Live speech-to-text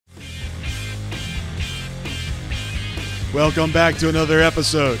Welcome back to another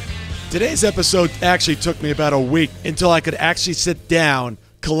episode. Today's episode actually took me about a week until I could actually sit down,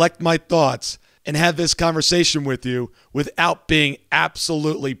 collect my thoughts, and have this conversation with you without being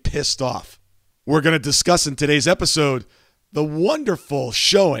absolutely pissed off. We're going to discuss in today's episode the wonderful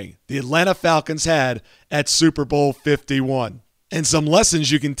showing the Atlanta Falcons had at Super Bowl 51 and some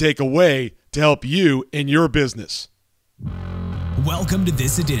lessons you can take away to help you in your business. Welcome to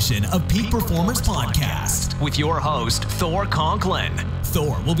this edition of Peak Performance Podcast with your host, Thor Conklin.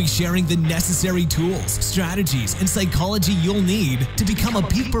 Thor will be sharing the necessary tools, strategies, and psychology you'll need to become a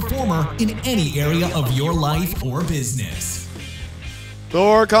peak performer in any area of your life or business.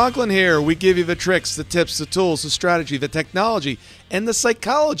 Thor Conklin here. We give you the tricks, the tips, the tools, the strategy, the technology, and the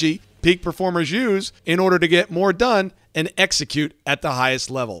psychology peak performers use in order to get more done and execute at the highest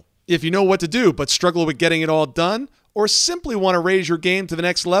level. If you know what to do but struggle with getting it all done, or simply want to raise your game to the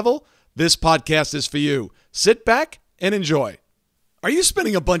next level, this podcast is for you. Sit back and enjoy. Are you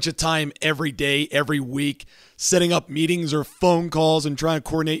spending a bunch of time every day, every week, setting up meetings or phone calls and trying to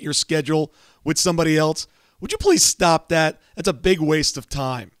coordinate your schedule with somebody else? Would you please stop that? That's a big waste of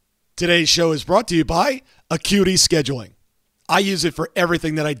time. Today's show is brought to you by Acuity Scheduling. I use it for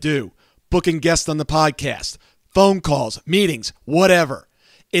everything that I do, booking guests on the podcast, phone calls, meetings, whatever.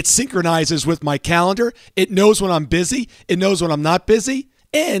 It synchronizes with my calendar. It knows when I'm busy. It knows when I'm not busy.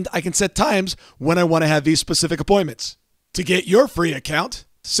 And I can set times when I want to have these specific appointments. To get your free account,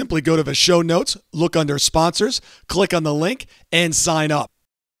 simply go to the show notes, look under sponsors, click on the link, and sign up.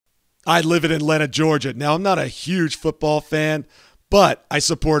 I live in Atlanta, Georgia. Now, I'm not a huge football fan, but I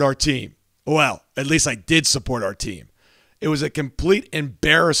support our team. Well, at least I did support our team. It was a complete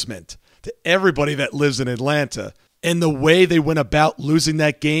embarrassment to everybody that lives in Atlanta. And the way they went about losing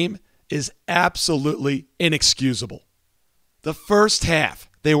that game is absolutely inexcusable. The first half,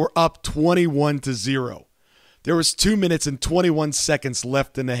 they were up 21-0. There was 2 minutes and 21 seconds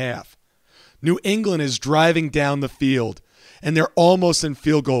left in the half. New England is driving down the field, and they're almost in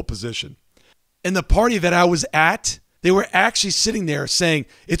field goal position. And the party that I was at, they were actually sitting there saying,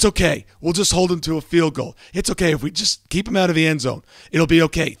 it's okay, we'll just hold them to a field goal. It's okay if we just keep them out of the end zone. It'll be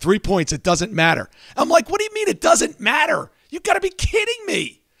okay. 3 points, it doesn't matter. I'm like, what do you mean it doesn't matter? You got to be kidding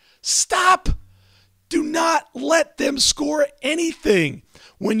me. Stop. Do not let them score anything.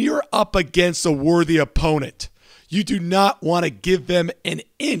 When you're up against a worthy opponent, you do not want to give them an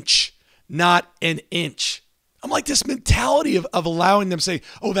inch, not an inch. I'm like this mentality of allowing them to say,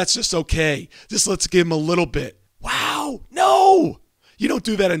 oh, that's just okay. Just let's give them a little bit. Wow, no. You don't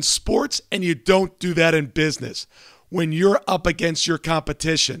do that in sports and you don't do that in business. When you're up against your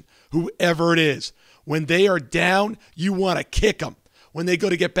competition, whoever it is, when they are down, you want to kick them. When they go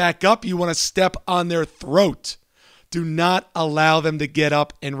to get back up, you want to step on their throat. Do not allow them to get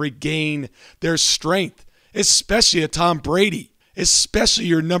up and regain their strength, especially a Tom Brady, especially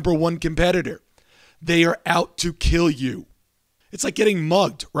your number one competitor. They are out to kill you. It's like getting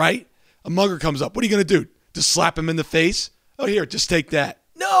mugged, right? A mugger comes up. What are you going to do? Just slap him in the face? Oh, here, just take that.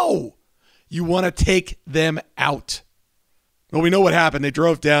 No! You want to take them out. Well, we know what happened. They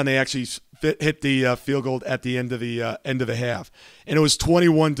drove down. They actually hit the field goal at the end of the half. And it was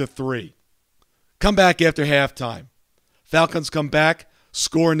 21-3. Come back after halftime. Falcons come back,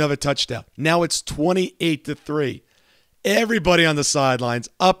 score another touchdown. Now it's 28-3. Everybody on the sidelines,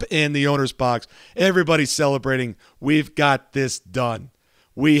 up in the owner's box, everybody's celebrating. We've got this done.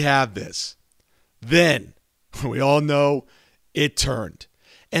 We have this. Then, we all know it turned.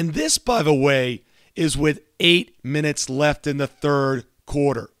 And this, by the way, is with 8 minutes left in the third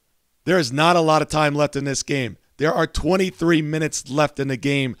quarter. There is not a lot of time left in this game. There are 23 minutes left in the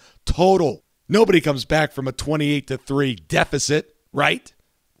game total. Nobody comes back from a 28-3 deficit, right?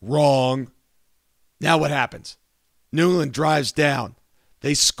 Wrong. Now what happens? New England drives down.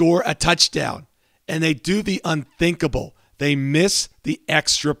 They score a touchdown, and they do the unthinkable. They miss the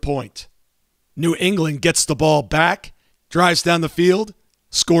extra point. New England gets the ball back, drives down the field,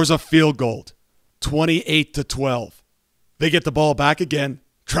 scores a field goal, 28-12. They get the ball back again,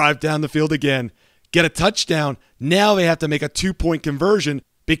 drive down the field again, get a touchdown. Now they have to make a 2-point conversion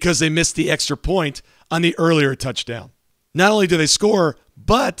because they missed the extra point on the earlier touchdown. Not only do they score,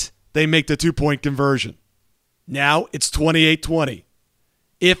 but they make the 2-point conversion. Now it's 28-20.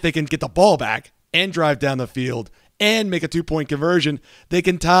 If they can get the ball back and drive down the field and make a 2-point conversion, they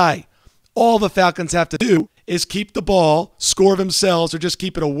can tie. All the Falcons have to do is keep the ball, score themselves, or just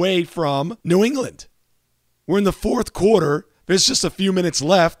keep it away from New England. We're in the fourth quarter. There's just a few minutes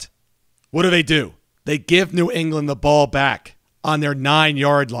left. What do? They give New England the ball back on their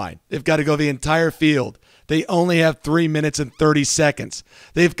 9-yard line. They've got to go the entire field. They only have 3 minutes and 30 seconds.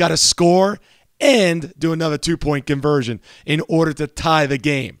 They've got to score and do another 2-point conversion in order to tie the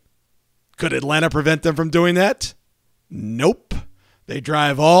game. Could Atlanta prevent them from doing that? Nope. They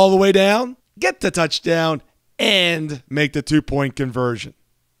drive all the way down, get the touchdown, and make the 2-point conversion.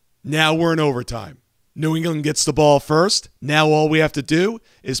 Now we're in overtime. New England gets the ball first. Now all we have to do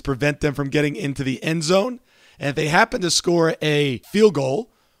is prevent them from getting into the end zone. And if they happen to score a field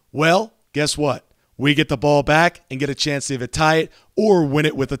goal, well, guess what? We get the ball back and get a chance to either tie it or win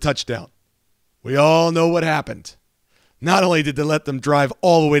it with a touchdown. We all know what happened. Not only did they let them drive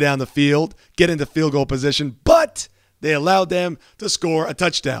all the way down the field, get into field goal position, but they allowed them to score a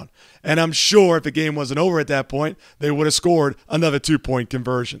touchdown. And I'm sure if the game wasn't over at that point, they would have scored another 2-point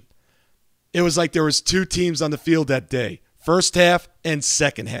conversion. It was like there was 2 teams on the field that day, first half and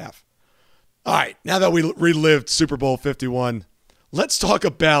second half. All right, now that we relived Super Bowl 51, let's talk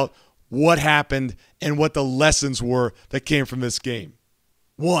about what happened and what the lessons were that came from this game.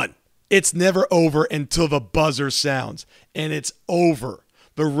 1, it's never over until the buzzer sounds, and it's over.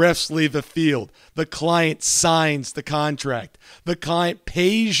 The refs leave the field. The client signs the contract. The client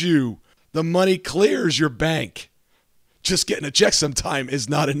pays you. The money clears your bank. Just getting a check sometime is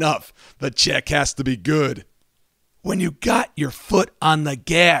not enough. The check has to be good. When you got your foot on the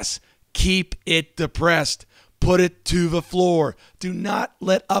gas, keep it depressed. Put it to the floor. Do not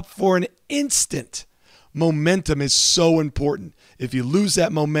let up for an instant. Momentum is so important. If you lose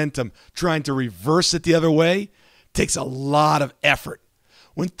that momentum, trying to reverse it the other way takes a lot of effort.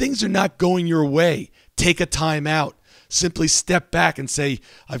 When things are not going your way, take a time out. Simply step back and say,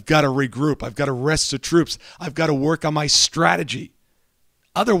 I've got to regroup. I've got to rest the troops. I've got to work on my strategy.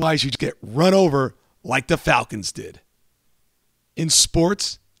 Otherwise, you just get run over like the Falcons did. In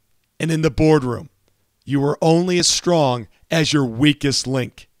sports and in the boardroom, you are only as strong as your weakest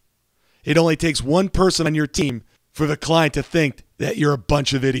link. It only takes one person on your team for the client to think that you're a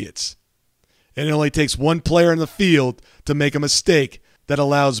bunch of idiots. And it only takes one player in the field to make a mistake that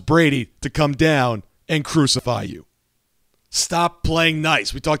allows Brady to come down and crucify you. Stop playing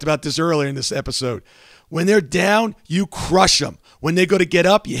nice. We talked about this earlier in this episode. When they're down, you crush them. When they go to get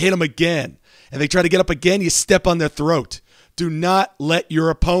up, you hit them again. And they try to get up again, you step on their throat. Do not let your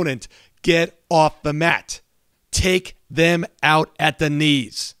opponent get off the mat. Take them out at the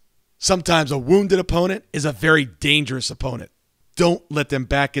knees. Sometimes a wounded opponent is a very dangerous opponent. Don't let them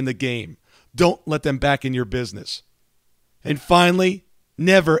back in the game. Don't let them back in your business. And finally,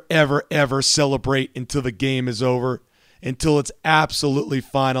 never, ever, ever celebrate until the game is over, until it's absolutely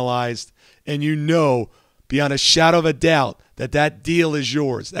finalized, and you know beyond a shadow of a doubt that that deal is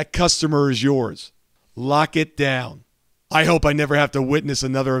yours, that customer is yours. Lock it down. I hope I never have to witness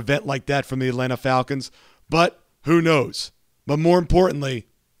another event like that from the Atlanta Falcons, but who knows? But more importantly,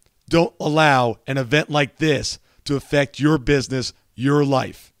 don't allow an event like this to affect your business, your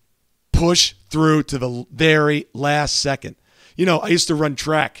life. Push through to the very last second. You know, I used to run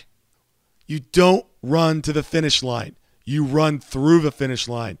track. You don't run to the finish line. You run through the finish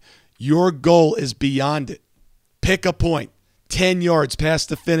line. Your goal is beyond it. Pick a point, 10 yards past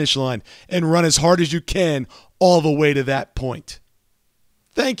the finish line, and run as hard as you can all the way to that point.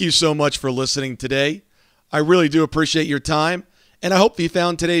 Thank you so much for listening today. I really do appreciate your time, and I hope you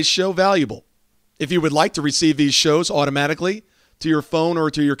found today's show valuable. If you would like to receive these shows automatically to your phone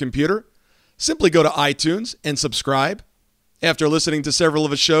or to your computer, simply go to iTunes and subscribe. After listening to several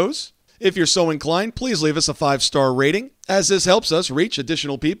of the shows, if you're so inclined, please leave us a 5-star rating, as this helps us reach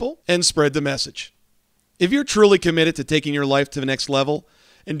additional people and spread the message. If you're truly committed to taking your life to the next level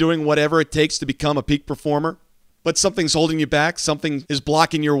and doing whatever it takes to become a peak performer, but something's holding you back, something is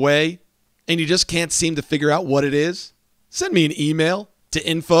blocking your way, and you just can't seem to figure out what it is, send me an email to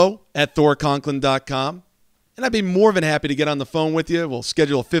info@thorconklin.com, and I'd be more than happy to get on the phone with you. We'll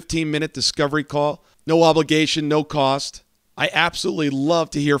schedule a 15-minute discovery call. No obligation, no cost. I absolutely love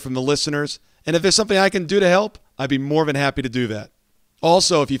to hear from the listeners, and if there's something I can do to help, I'd be more than happy to do that.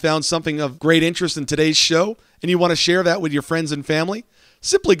 Also, if you found something of great interest in today's show and you want to share that with your friends and family,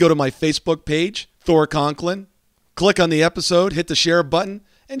 simply go to my Facebook page, Thor Conklin, click on the episode, hit the share button,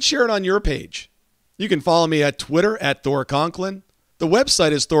 and share it on your page. You can follow me at Twitter at Thor Conklin. The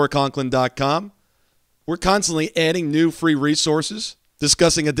website is thorconklin.com. We're constantly adding new free resources,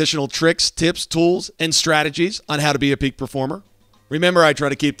 discussing additional tricks, tips, tools, and strategies on how to be a peak performer. Remember, I try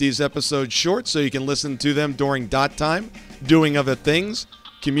to keep these episodes short so you can listen to them during dot time, doing other things,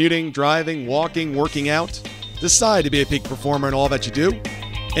 commuting, driving, walking, working out. Decide to be a peak performer in all that you do.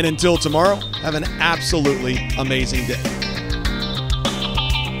 And until tomorrow, have an absolutely amazing day.